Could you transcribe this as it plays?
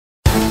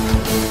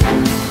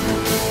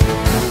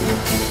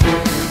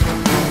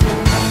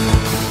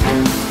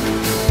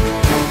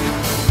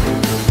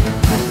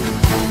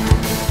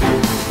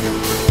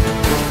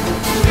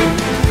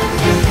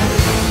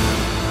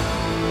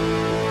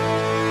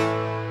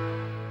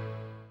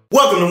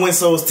Welcome to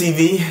WinSouls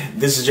TV.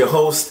 This is your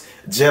host,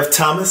 Jeff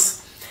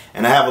Thomas,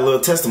 and I have a little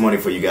testimony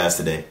for you guys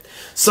today.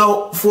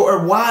 So for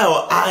a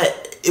while,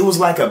 it was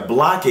like a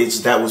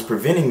blockage that was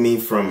preventing me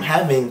from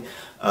having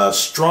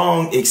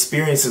strong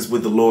experiences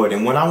with the Lord.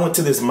 And when I went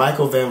to this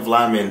Michael Van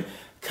Vlymen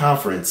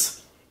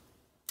conference,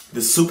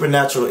 the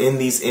supernatural in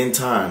these end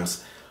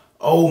times,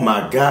 oh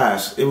my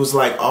gosh, it was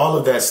like all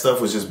of that stuff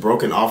was just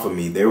broken off of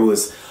me. There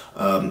was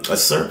a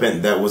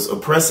serpent that was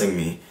oppressing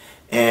me.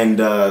 And,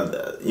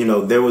 you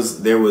know,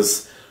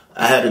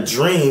 I had a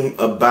dream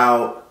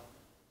about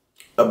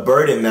a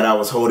burden that I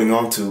was holding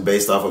on to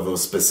based off of a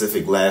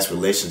specific last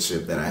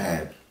relationship that I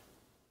had.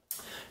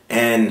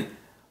 And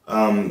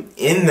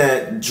in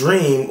that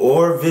dream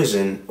or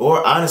vision,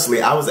 or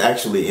honestly, I was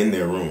actually in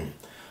their room.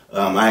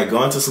 I had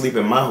gone to sleep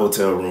in my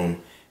hotel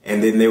room,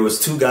 and then there was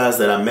two guys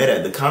that I met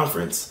at the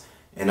conference,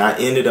 and I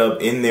ended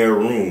up in their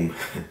room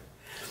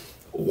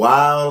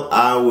while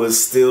I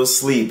was still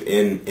asleep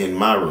in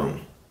my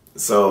room.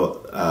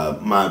 So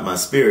my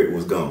spirit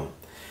was gone,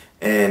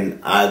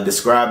 and I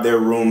described their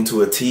room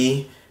to a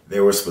T.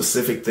 There were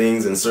specific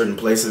things in certain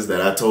places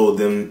that I told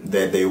them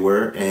that they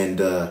were, and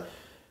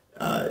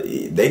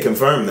they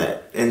confirmed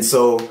that. And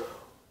so,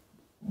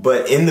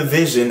 but in the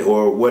vision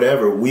or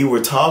whatever, we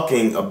were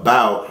talking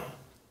about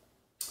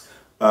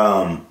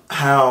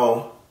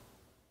how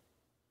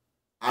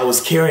I was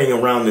carrying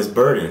around this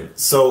burden.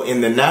 So in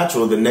the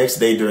natural, the next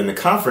day during the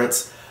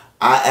conference,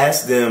 I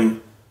asked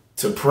them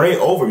to pray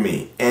over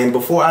me. And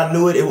before I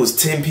knew it, it was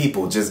 10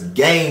 people just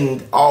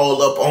ganged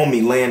all up on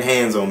me, laying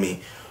hands on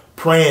me,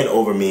 praying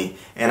over me.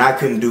 And I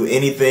couldn't do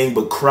anything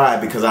but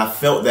cry because I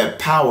felt that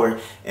power,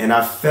 and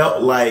I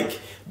felt like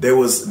there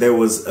was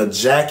a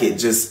jacket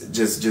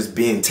just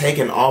being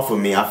taken off of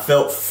me. I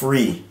felt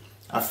free.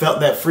 I felt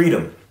that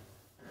freedom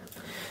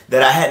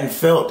that I hadn't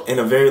felt in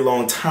a very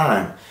long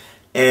time.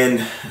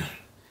 And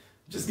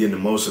just getting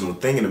emotional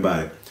thinking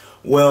about it.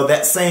 Well,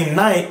 that same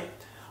night,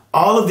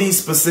 all of these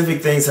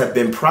specific things have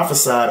been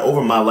prophesied over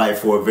my life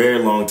for a very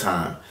long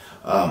time.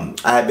 I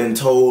had been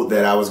told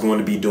that I was going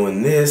to be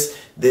doing this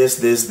for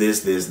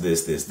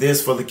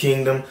the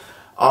kingdom,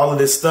 all of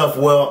this stuff.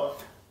 Well,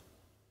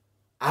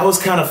 I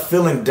was kind of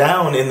feeling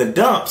down in the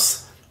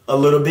dumps a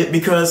little bit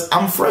because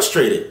I'm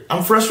frustrated.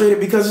 I'm frustrated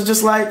because it's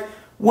just like,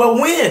 well,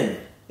 when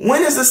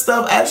is this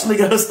stuff actually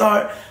going to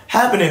start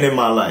happening in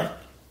my life?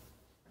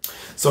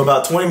 So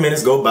about 20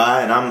 minutes go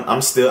by, and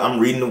I'm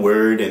reading the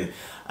word, and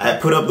I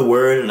put up the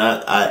word, and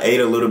I ate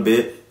a little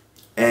bit,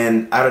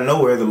 and out of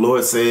nowhere, the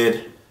Lord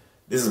said,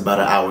 this is about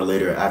an hour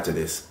later after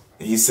this,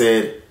 he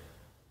said,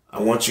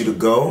 I want you to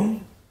go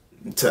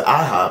to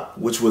IHOP,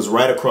 which was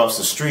right across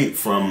the street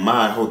from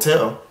my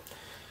hotel.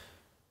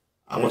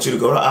 I want you to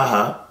go to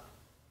IHOP,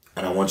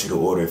 and I want you to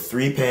order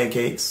 3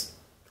 pancakes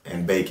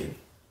and bacon.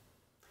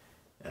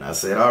 And I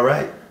said, all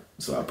right.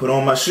 So I put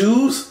on my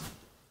shoes,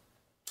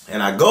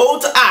 and I go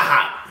to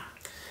IHOP,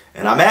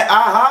 and I'm at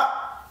IHOP.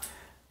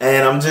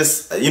 And I'm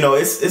just, you know,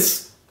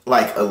 it's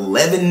like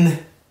 11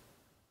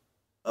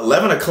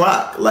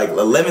 o'clock, like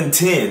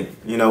 11:10,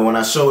 you know, when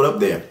I showed up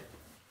there.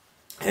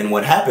 And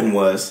what happened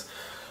was,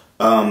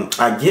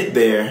 I get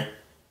there,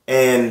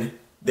 and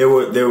there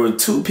were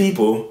 2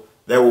 people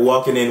that were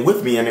walking in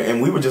with me,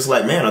 and we were just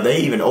like, man, are they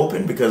even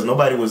open? Because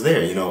nobody was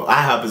there. You know,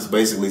 IHOP is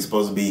basically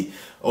supposed to be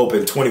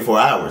open 24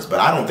 hours,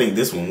 but I don't think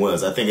this one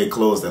was. I think it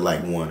closed at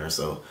like 1 or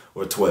so,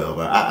 or 12.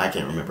 I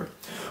can't remember.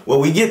 Well,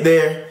 we get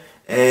there,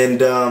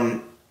 and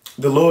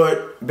the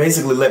Lord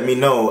basically let me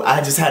know. I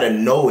just had a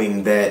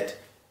knowing that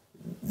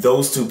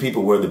those 2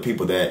 people were the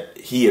people that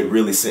he had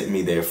really sent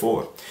me there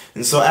for.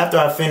 And so after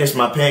I finished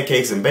my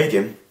pancakes and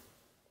bacon,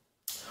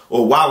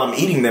 or while I'm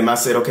eating them, I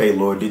said, okay,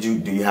 Lord, do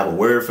you have a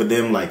word for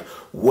them? Like,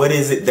 what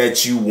is it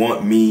that you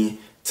want me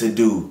to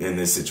do in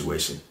this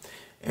situation?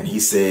 And he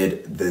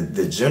said,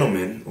 the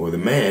gentleman or the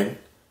man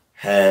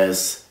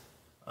has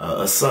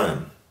a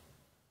son.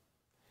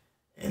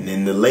 And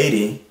then the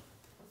lady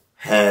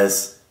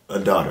has a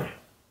daughter.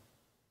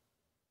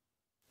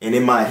 And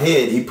in my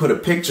head, he put a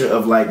picture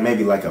of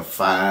maybe like a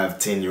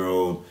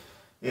 5-10-year-old,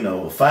 you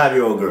know, a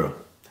 5-year-old girl.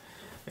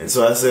 And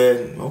so I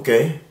said,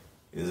 okay,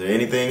 is there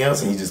anything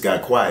else? And he just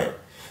got quiet.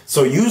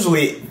 So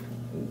usually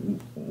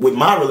with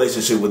my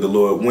relationship with the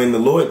Lord, when the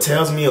Lord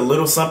tells me a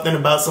little something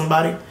about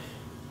somebody,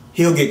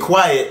 he'll get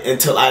quiet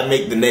until I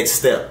make the next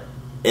step.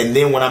 And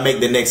then when I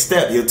make the next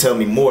step, he'll tell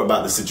me more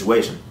about the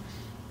situation.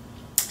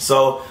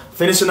 So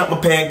finishing up my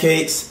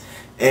pancakes,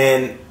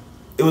 and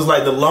it was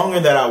like the longer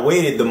that I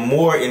waited, the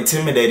more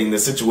intimidating the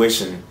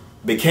situation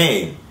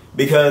became,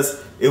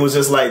 because it was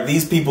just like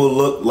these people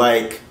looked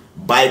like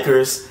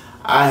bikers.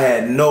 I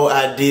had no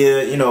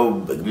idea, you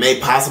know,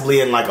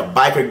 possibly in like a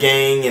biker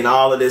gang and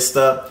all of this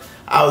stuff.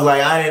 I was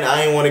like, I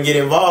didn't want to get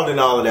involved in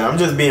all of that. I'm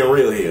just being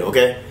real here,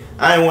 okay?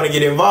 I didn't want to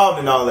get involved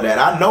in all of that.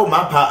 I know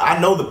I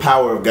know the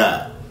power of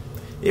God.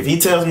 If he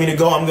tells me to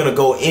go, I'm gonna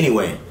go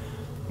anyway.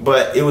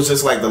 But it was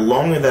just like the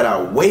longer that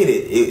I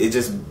waited, it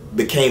just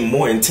became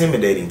more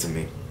intimidating to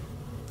me.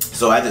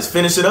 So I just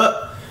finished it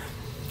up,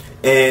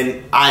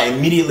 and I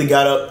immediately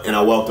got up and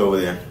I walked over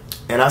there.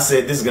 And I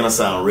said, this is going to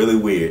sound really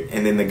weird.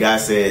 And then the guy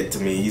said to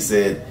me, he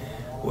said,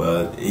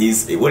 well,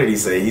 what did he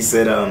say? He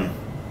said,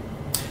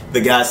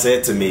 the guy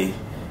said to me,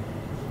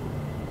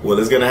 well,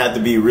 it's going to have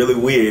to be really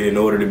weird in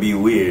order to be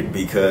weird,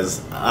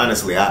 because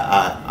honestly,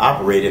 I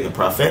operate in the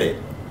prophetic.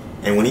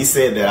 And when he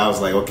said that, I was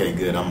like, okay,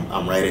 good,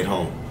 I'm right at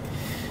home.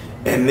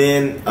 And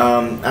then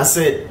I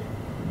said,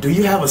 do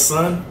you have a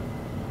son?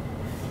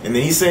 And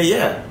then he said,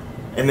 yeah.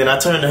 And then I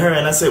turned to her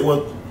and I said,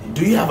 well,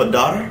 do you have a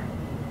daughter?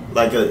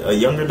 Like a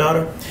younger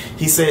daughter?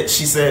 She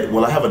said,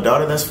 well, I have a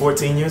daughter that's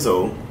 14 years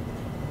old.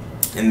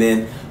 And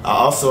then I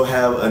also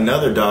have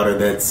another daughter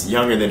that's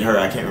younger than her.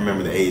 I can't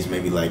remember the age,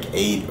 maybe like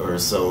 8 or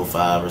so,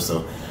 5 or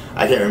so.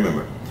 I can't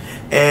remember.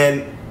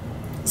 And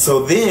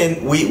so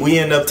then we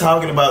end up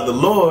talking about the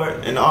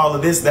Lord and all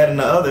of this, that, and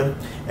the other.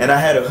 And I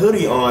had a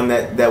hoodie on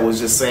that was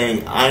just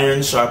saying,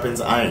 iron sharpens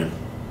iron.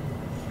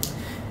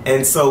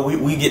 And so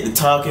we get to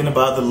talking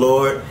about the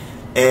Lord.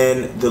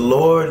 And the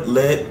Lord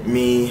let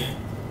me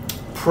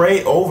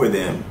pray over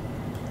them.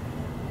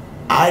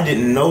 I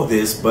didn't know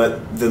this,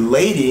 but the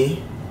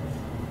lady,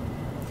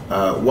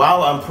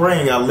 while I'm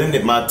praying, I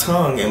lended my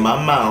tongue and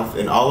my mouth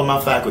and all of my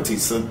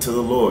faculties to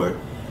the Lord,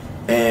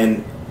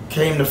 and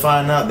came to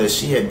find out that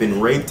she had been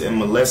raped and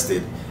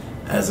molested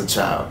as a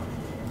child.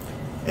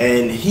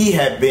 And he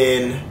had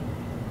been,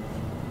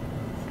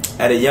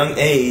 at a young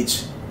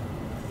age,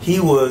 he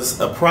was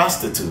a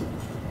prostitute.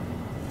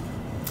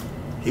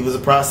 He was a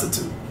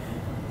prostitute.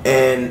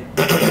 And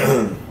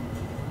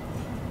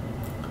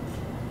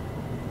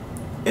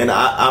and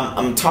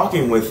I'm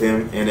talking with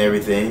him and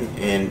everything,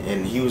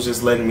 and he was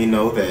just letting me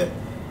know that,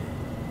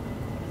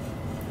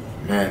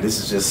 man, this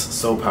is just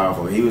so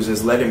powerful. He was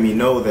just letting me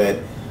know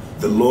that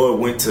the Lord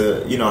went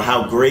to,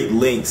 how great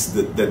lengths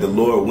that the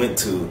Lord went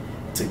to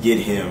get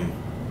him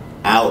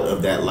out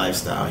of that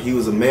lifestyle. He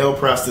was a male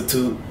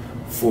prostitute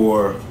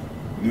for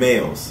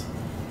males.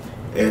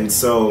 And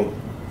so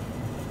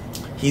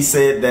he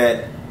said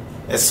that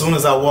as soon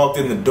as I walked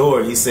in the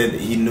door, he said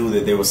that he knew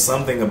that there was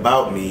something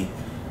about me,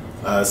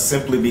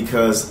 simply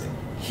because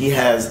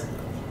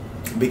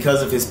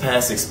because of his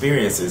past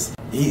experiences.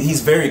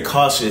 He's very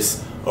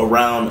cautious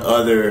around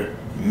other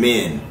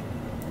men,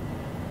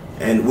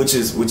 and which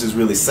is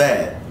really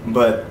sad.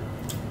 But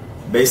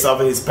based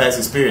off of his past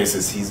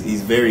experiences,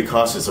 he's very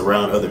cautious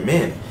around other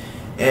men.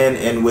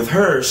 And with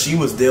her, she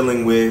was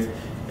dealing with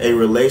a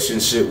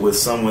relationship with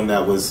someone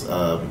that was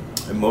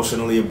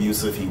emotionally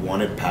abusive. He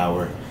wanted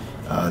power,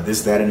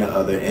 this, that, and the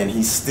other, and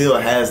he still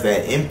has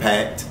that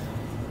impact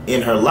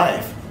in her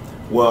life.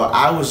 Well,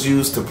 I was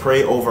used to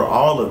pray over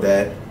all of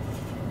that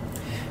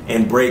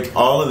and break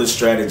all of the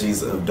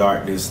strategies of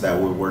darkness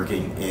that were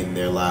working in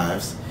their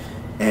lives.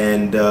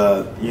 And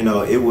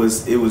it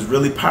was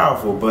really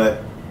powerful.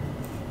 But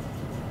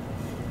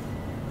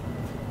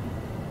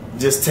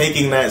just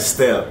taking that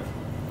step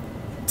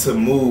to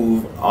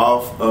move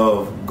off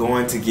of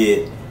going to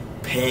get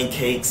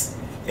pancakes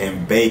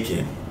and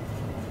bacon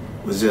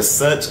was just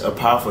such a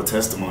powerful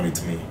testimony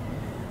to me.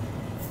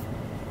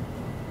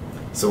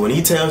 So when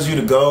he tells you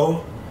to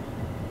go,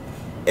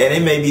 and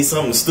it may be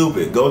something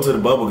stupid, go to the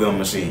bubblegum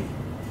machine.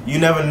 You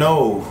never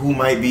know who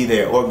might be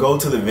there. Or go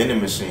to the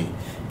vending machine,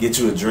 get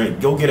you a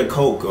drink, go get a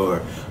Coke,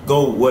 or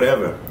go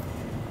whatever.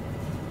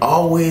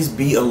 Always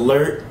be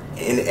alert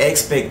and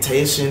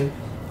expectation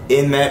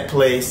in that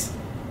place,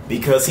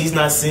 because he's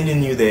not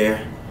sending you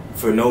there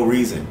for no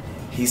reason.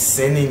 He's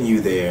sending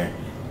you there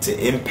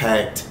to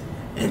impact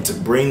and to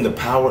bring the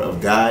power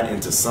of God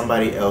into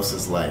somebody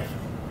else's life.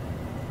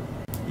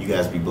 You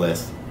guys be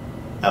blessed.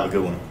 Have a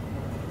good one.